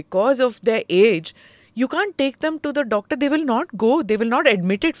because of their age, you can't take them to the doctor. They will not go. They will not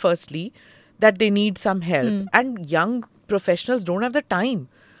admit it firstly that they need some help. And young professionals don't have the time.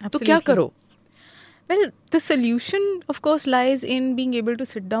 Absolutely. So kya karo? Well, the solution, of course, lies in being able to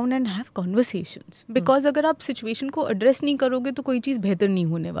sit down and have conversations. Because अगर आप situation को address नहीं करोगे तो कोई चीज़ बेहतर नहीं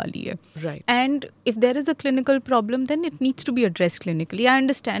होने वाली है. Right. And if there is a clinical problem, then it needs to be addressed clinically. I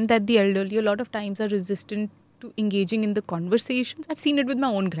understand that the elderly a lot of times are resistant to engaging in the conversations. I've seen it with my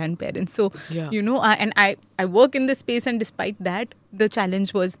own grandparents. So, I work in this space, and despite that, the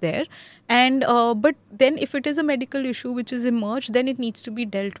challenge was there. And but then if it is a medical issue which is emerged, then it needs to be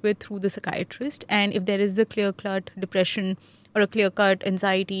dealt with through the psychiatrist. And if there is a clear-cut depression or a clear-cut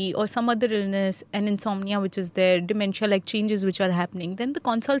anxiety or some other illness, an insomnia which is there, dementia-like changes which are happening, then the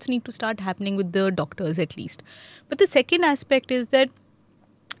consults need to start happening with the doctors at least. But the second aspect is that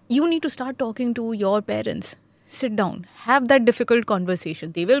you need to start talking to your parents. Sit down, have that difficult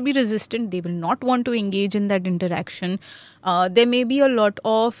conversation. They will be resistant. They will not want to engage in that interaction. There may be a lot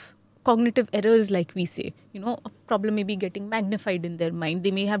of cognitive errors, like we say. A problem may be getting magnified in their mind.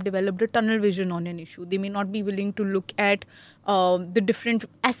 They may have developed a tunnel vision on an issue. They may not be willing to look at the different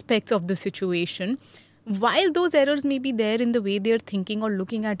aspects of the situation. While those errors may be there in the way they're thinking or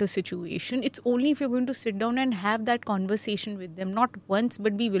looking at a situation, it's only if you're going to sit down and have that conversation with them, not once,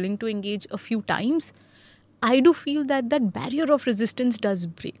 but be willing to engage a few times. I do feel that barrier of resistance does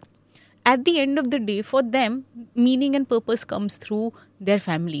break. At the end of the day, for them, meaning and purpose comes through their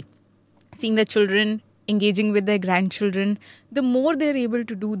family. Seeing their children, engaging with their grandchildren. The more they're able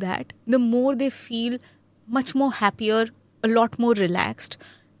to do that, the more they feel much more happier, a lot more relaxed.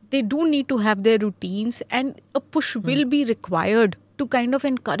 They do need to have their routines, and a push will be required to kind of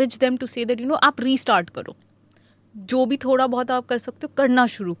encourage them to say that, आप restart करो. जो भी थोड़ा बहुत आप कर सकते हो करना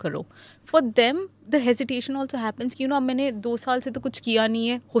शुरू करो. For them, the hesitation also happens कि अब मैंने 2 साल से तो कुछ किया नहीं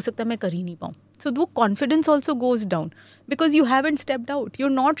है, हो सकता है मैं कर ही नहीं पाऊँ. So the confidence also goes down because you haven't stepped out. You're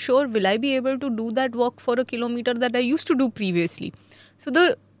not sure, will I be able to do that walk for a kilometer that I used to do previously? So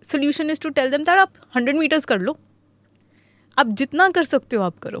the solution is to tell them that आप 100 meters कर लो. आप जितना कर सकते हो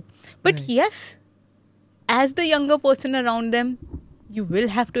आप करो. But yes, as the younger person around them, you will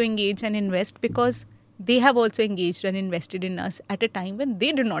have to engage and invest because they have also engaged and invested in us at a time when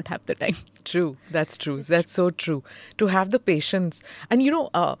they did not have the time. True. That's true. That's so true. To have the patience. And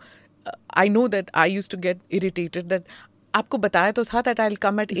I know that I used to get irritated that आपको बताया तो था that I'll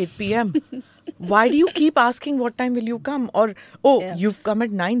come at 8 p.m. Why do you keep asking what time will you come? Or, you've come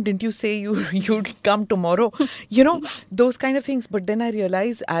at 9. Didn't you say you'd come tomorrow? Those kind of things. But then I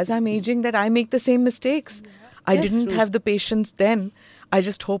realize as I'm aging that I make the same mistakes. I didn't have the patience then. I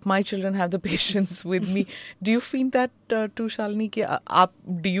just hope my children have the patience with me. Do you feel that too, Shalini?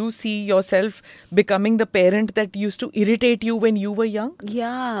 Do you see yourself becoming the parent that used to irritate you when you were young?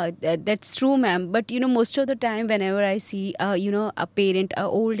 Yeah, that's true, ma'am. But most of the time, whenever I see, a parent,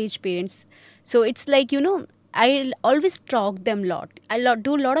 old age parents, so it's like, I always talk them a lot. I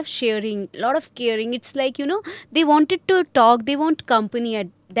do a lot of sharing, a lot of caring. It's like, they wanted to talk, they want company at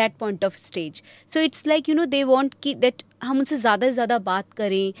that point of stage. So it's like, they want that हम उनसे ज़्यादा से ज़्यादा बात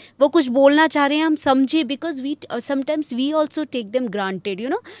करें, वो कुछ बोलना चाह रहे हैं हम समझे, because we sometimes we also take them granted,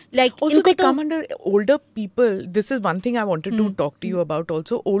 like also they come under older people. This is one thing I wanted to talk to you about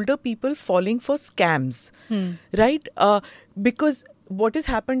also. Older people falling for scams, right? Because what has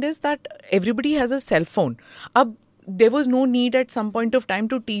happened is that everybody has a cell phone. There was no need at some point of time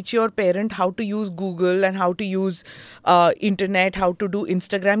to teach your parent how to use Google and how to use internet, how to do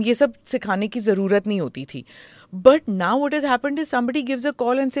Instagram. ये सब सिखाने की ज़रूरत नहीं होती थी. But now what has happened is somebody gives a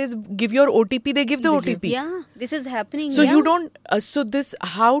call and says, give your OTP, they give the OTP. Yeah, this is happening. So you don't,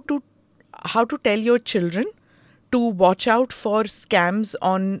 how to tell your children to watch out for scams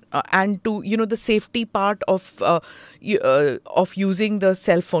on and to the safety part of using the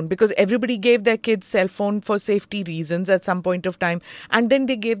cell phone, because everybody gave their kids cell phone for safety reasons at some point of time, and then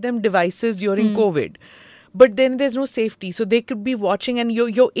they gave them devices during COVID. But then there's no safety, so they could be watching, and your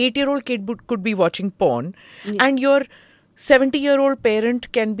 8-year-old kid could be watching porn, and your 70-year-old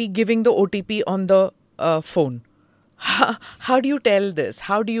parent can be giving the OTP on the phone. How do you tell this?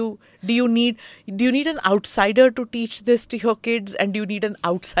 Do you need an outsider to teach this to your kids, and do you need an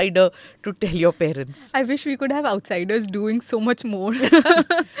outsider to tell your parents? I wish we could have outsiders doing so much more.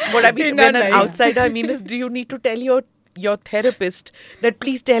 What I mean when an outsider, I mean is, do you need to tell your therapist that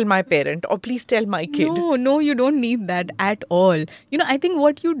please tell my parent or please tell my kid? No, you don't need that at all. I think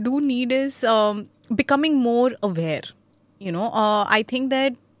what you do need is becoming more aware. I think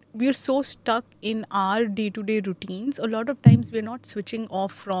that we're so stuck in our day-to-day routines. A lot of times we're not switching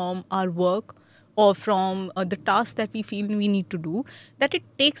off from our work or from the tasks that we feel we need to do, that it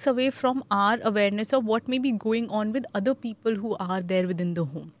takes away from our awareness of what may be going on with other people who are there within the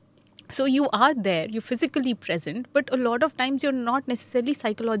home. So you are there, you're physically present, but a lot of times you're not necessarily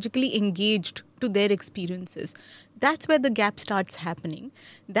psychologically engaged to their experiences. That's where the gap starts happening.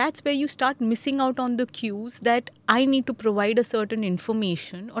 That's where you start missing out on the cues that I need to provide a certain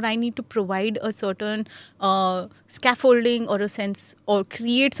information, or I need to provide a certain scaffolding or a sense, or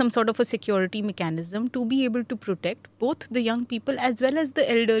create some sort of a security mechanism to be able to protect both the young people as well as the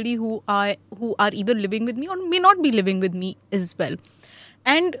elderly who are either living with me or may not be living with me as well.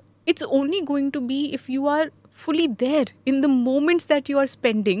 And it's only going to be if you are fully there in the moments that you are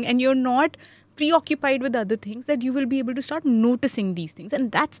spending and you're not preoccupied with other things, that you will be able to start noticing these things.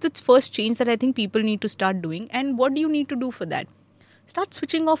 And that's the first change that I think people need to start doing. And what do you need to do for that? Start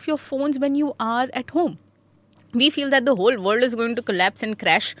switching off your phones when you are at home. We feel that the whole world is going to collapse and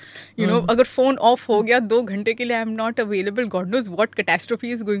crash. Agar phone off ho gaya 2 ghante ke liye I'm not available, God knows what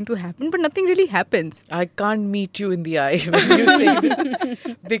catastrophe is going to happen, but nothing really happens. I can't meet you in the eye when you say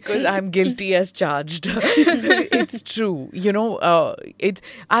this because I'm guilty as charged. It's true.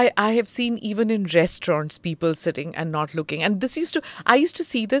 I have seen even in restaurants people sitting and not looking. And I used to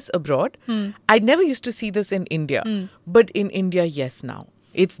see this abroad. I never used to see this in India. But in India, yes, now.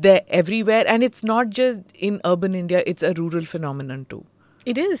 It's there everywhere, and it's not just in urban India, it's a rural phenomenon too.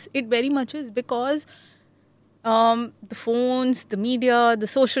 It is. It very much is, because the phones, the media, the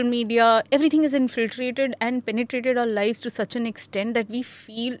social media, everything is infiltrated and penetrated our lives to such an extent that we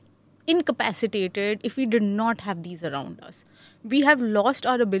feel incapacitated if we did not have these around us. We have lost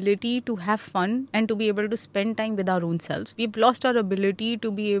our ability to have fun and to be able to spend time with our own selves. We've lost our ability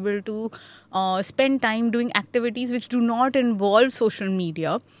to be able to spend time doing activities which do not involve social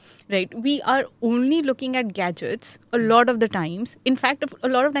media. Right? We are only looking at gadgets a lot of the times. In fact, a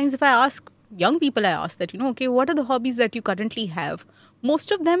lot of times if I ask young people, I ask that, okay, what are the hobbies that you currently have?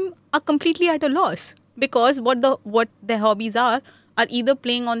 Most of them are completely at a loss, because what their hobbies are either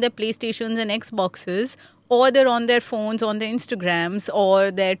playing on their PlayStations and Xboxes, or they're on their phones, on their Instagrams,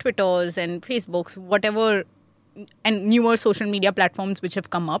 or their Twitters and Facebooks, whatever, and newer social media platforms which have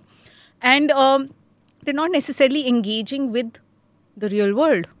come up. And they're not necessarily engaging with the real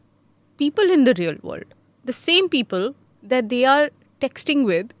world. People in the real world. The same people that they are texting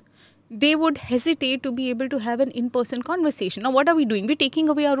with, they would hesitate to be able to have an in-person conversation. Now, what are we doing? We're taking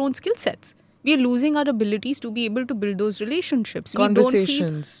away our own skill sets. We are losing our abilities to be able to build those relationships.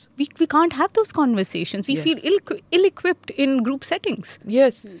 Conversations. We can't have those conversations. We feel ill-equipped in group settings.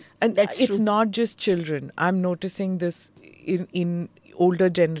 Yes. And That's it's true. not just children. I'm noticing this in older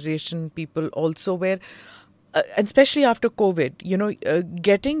generation people also, where, and especially after COVID,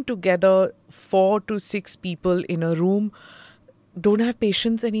 getting together 4 to 6 people in a room don't have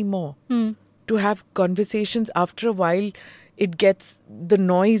patience anymore to have conversations. After a while, the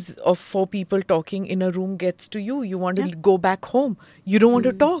noise of 4 people talking in a room gets to you. You want to go back home. You don't want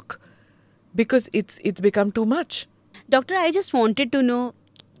to talk because it's become too much. Doctor, I just wanted to know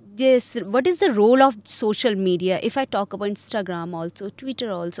this. What is the role of social media? If I talk about Instagram also, Twitter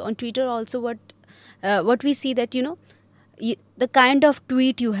also. On Twitter also, what we see that, the kind of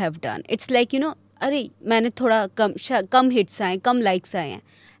tweet you have done. It's like, अरे मैंने थोड़ा कम hits आए, कम likes आए हैं.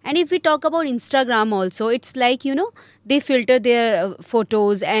 And if we talk about Instagram also, it's like, they filter their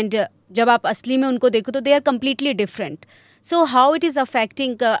photos and जब आप असली में उनको देखो तो they are completely different. So how it is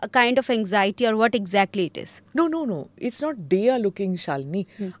affecting a kind of anxiety, or what exactly it is? No. It's not they are looking, Shalini.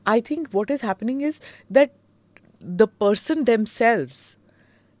 I think what is happening is that the person themselves,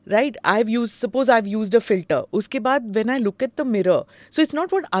 right? Suppose I've used a filter. Uske baad, when I look at the mirror, so it's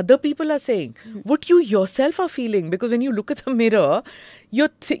not what other people are saying, what you yourself are feeling. Because when you look at the mirror, you're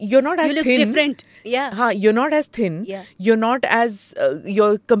not as thin. You look different. Yeah. You're not as thin. Yeah. You're not as,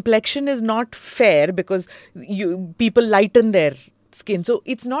 your complexion is not fair because people lighten their skin. So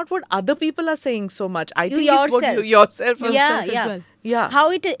it's not what other people are saying so much. I think it's what you yourself are Yeah, saying. yeah. well. Yeah.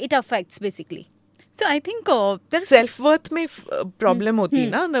 How it affects basically. So I think there's Self-worth में problem hoti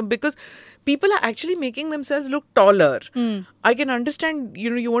na, because people are actually making themselves look taller. I can understand,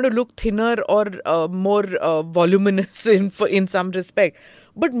 you want to look thinner or more voluminous in some respect.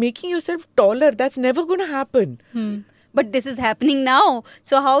 But making yourself taller, that's never going to happen. But this is happening now.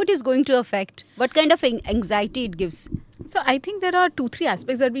 So how it is going to affect? What kind of anxiety it gives? So I think there are 2-3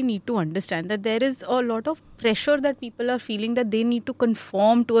 aspects that we need to understand. That there is a lot of pressure that people are feeling that they need to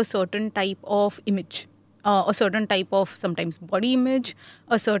conform to a certain type of image, a certain type of sometimes body image,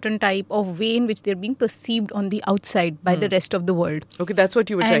 a certain type of way in which they're being perceived on the outside by the rest of the world. Okay, that's what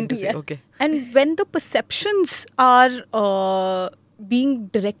you were trying to say. yeah. Okay. And when the perceptions are being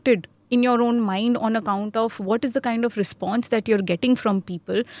directed in your own mind on account of what is the kind of response that you're getting from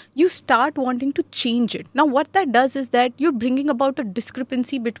people, you start wanting to change it. Now, what that does is that you're bringing about a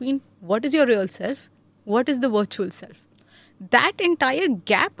discrepancy between what is your real self, what is the virtual self. That entire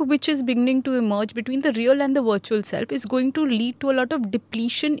gap which is beginning to emerge between the real and the virtual self is going to lead to a lot of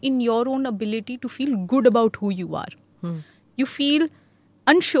depletion in your own ability to feel good about who you are. You feel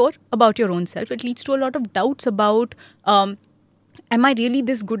unsure about your own self. It leads to a lot of doubts about am I really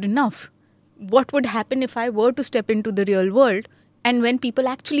this good enough? What would happen if I were to step into the real world and when people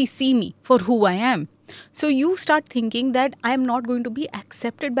actually see me for who I am? So you start thinking that I am not going to be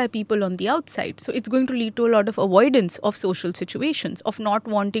accepted by people on the outside. So it's going to lead to a lot of avoidance of social situations, of not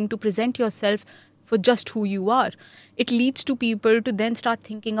wanting to present yourself for just who you are. It leads to people to then start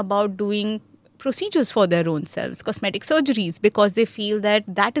thinking about doing procedures for their own selves, cosmetic surgeries, because they feel that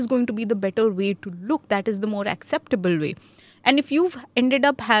that is going to be the better way to look. That is the more acceptable way. And if you've ended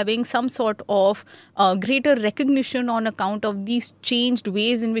up having some sort of greater recognition on account of these changed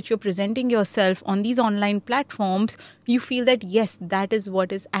ways in which you're presenting yourself on these online platforms, you feel that yes, that is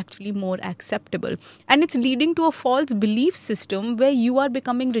what is actually more acceptable. And it's leading to a false belief system where you are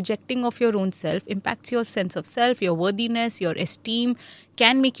becoming rejecting of your own self, impacts your sense of self, your worthiness, your esteem,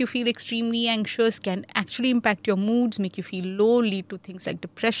 can make you feel extremely anxious, can actually impact your moods, make you feel low, lead to things like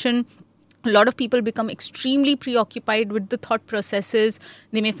depression. A lot of people become extremely preoccupied with the thought processes.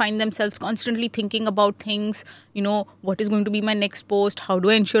 They may find themselves constantly thinking about things, what is going to be my next post? How do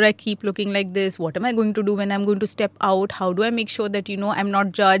I ensure I keep looking like this? What am I going to do when I'm going to step out? How do I make sure that, I'm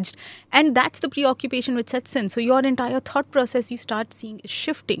not judged? And that's the preoccupation which sets in. So your entire thought process you start seeing is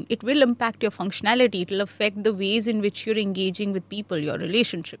shifting. It will impact your functionality. It will affect the ways in which you're engaging with people, your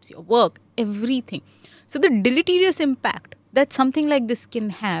relationships, your work, everything. So the deleterious impact that something like this can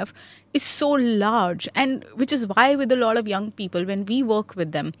have is so large, and which is why with a lot of young people, when we work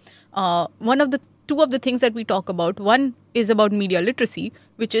with them, two of the things that we talk about, one is about media literacy,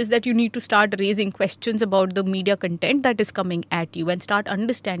 which is that you need to start raising questions about the media content that is coming at you and start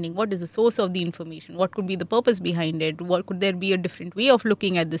understanding what is the source of the information, what could be the purpose behind it, what could there be a different way of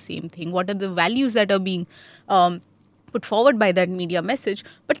looking at the same thing, what are the values that are being put forward by that media message,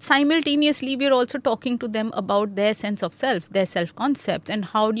 but simultaneously we're also talking to them about their sense of self, their self concepts, and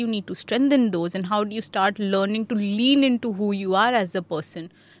how do you need to strengthen those, and how do you start learning to lean into who you are as a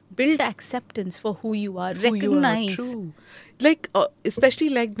person, build acceptance for who you are, recognize. True. Like, especially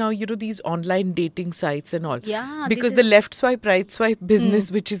like now, these online dating sites and all. Yeah, because the left swipe, right swipe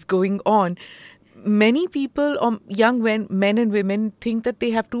business which is going on, many people, young men and women, think that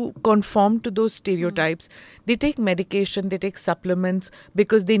they have to conform to those stereotypes. They take medication, they take supplements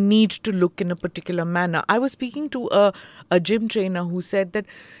because they need to look in a particular manner. I was speaking to a gym trainer who said that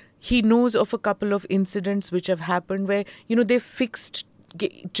he knows of a couple of incidents which have happened where, they fixed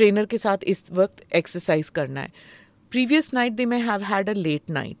trainer के साथ इस वक्त exercise करना है. Previous night they may have had a late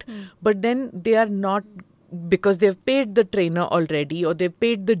night, but then they are not, because they've paid the trainer already or they've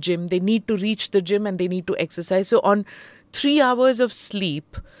paid the gym, they need to reach the gym and they need to exercise. So on 3 hours of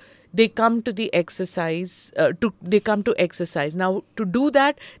sleep, they come to the exercise, they come to exercise. Now, to do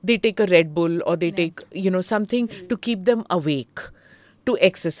that, they take a Red Bull or they take, something to keep them awake to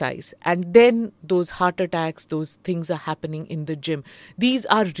exercise. And then those heart attacks, those things are happening in the gym. These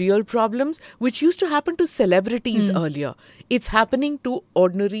are real problems which used to happen to celebrities earlier. It's happening to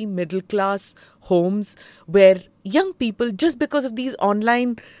ordinary middle class homes where young people, just because of these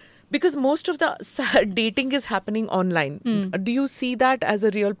online, because most of the dating is happening online. Do you see that as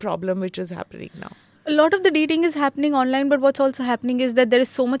a real problem which is happening now? A lot of the dating is happening online, but what's also happening is that there is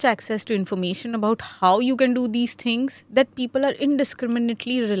so much access to information about how you can do these things that people are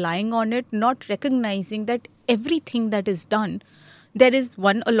indiscriminately relying on it, not recognizing that everything that is done, there is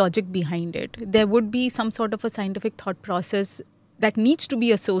a logic behind it. There would be some sort of a scientific thought process that needs to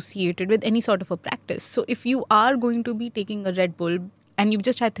be associated with any sort of a practice. So if you are going to be taking a Red Bull and you've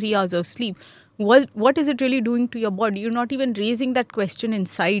just had 3 hours of sleep, what is it really doing to your body? You're not even raising that question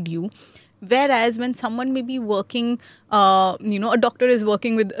inside you. Whereas when someone may be working, a doctor is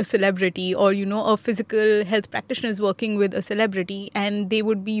working with a celebrity, or, a physical health practitioner is working with a celebrity, and they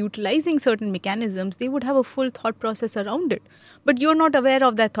would be utilizing certain mechanisms, they would have a full thought process around it. But you're not aware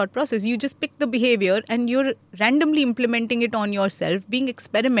of that thought process. You just pick the behavior and you're randomly implementing it on yourself, being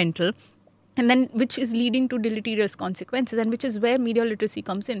experimental, and then which is leading to deleterious consequences, and which is where media literacy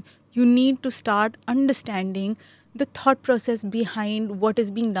comes in. You need to start understanding the thought process behind what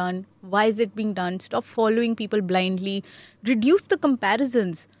is being done, why is it being done, stop following people blindly, reduce the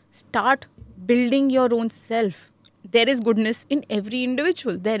comparisons, start building your own self. There is goodness in every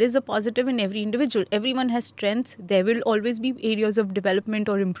individual. There is a positive in every individual. Everyone has strengths. There will always be areas of development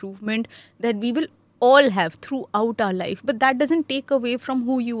or improvement that we will all have throughout our life. But that doesn't take away from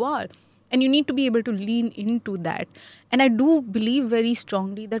who you are. And you need to be able to lean into that. And I do believe very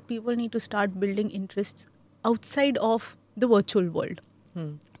strongly that people need to start building interests outside of the virtual world.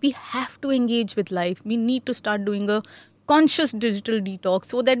 We have to engage with life. We need to start doing a conscious digital detox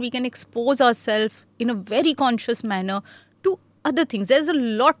so that we can expose ourselves in a very conscious manner to other things. There's a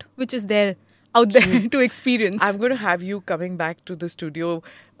lot which is there out there to experience. I'm going to have you coming back to the studio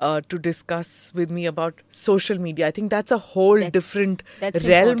to discuss with me about social media. I think that's a whole different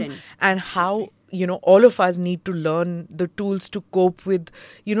realm, important. And how all of us need to learn the tools to cope with,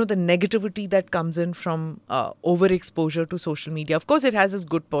 the negativity that comes in from overexposure to social media. Of course, it has its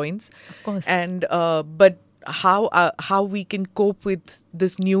good points. Of course. And, but how we can cope with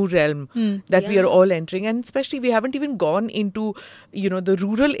this new realm that we are all entering. And especially we haven't even gone into, the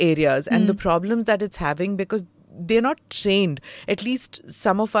rural areas and the problems that it's having, because they're not trained. At least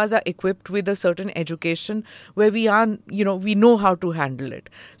some of us are equipped with a certain education where we are, we know how to handle it.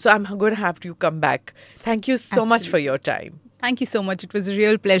 So I'm going to have you come back. Thank you so much for your time. Thank you so much. It was a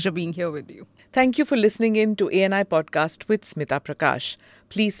real pleasure being here with you. Thank you for listening in to ANI Podcast with Smita Prakash.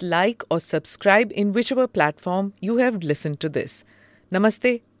 Please like or subscribe in whichever platform you have listened to this.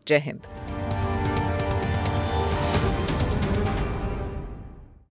 Namaste. Jai Hind.